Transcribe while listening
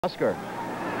Oscar.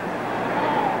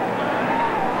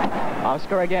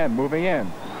 Oscar again, moving in.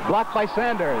 Blocked by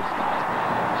Sanders.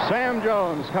 Sam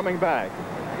Jones coming back.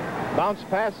 Bounce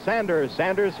pass, Sanders.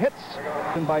 Sanders hits.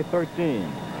 By 13.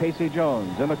 Casey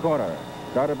Jones in the corner.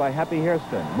 Guarded by Happy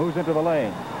Hairston. Moves into the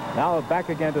lane. Now back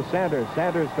again to Sanders.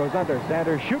 Sanders goes under.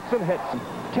 Sanders shoots and hits.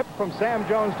 Tip from Sam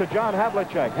Jones to John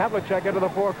Havlicek. Havlicek into the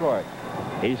forecourt.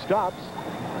 He stops.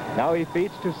 Now he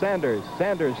feeds to Sanders.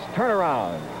 Sanders,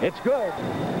 turnaround. It's good.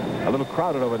 A little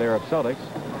crowded over there of Celtics.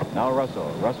 Now Russell.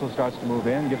 Russell starts to move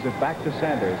in, gives it back to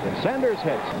Sanders, and Sanders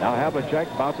hits. Now Havlicek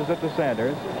bounces it to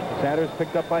Sanders. Sanders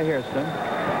picked up by Hairston.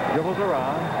 Dribbles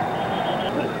around.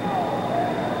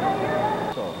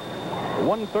 So,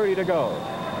 1:30 to go.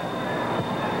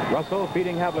 Russell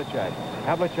feeding Havlicek.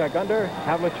 Havlicek under.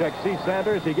 Havlicek sees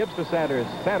Sanders. He gives to Sanders.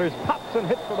 Sanders pops and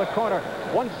hits for the corner.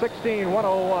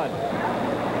 116-101.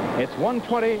 It's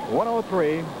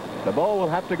 120-103. The ball will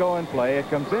have to go in play. It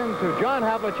comes in to John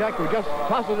Havlicek, who just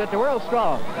tosses it to Earl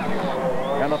Strong.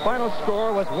 And the final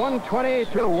score was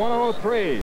 120-103.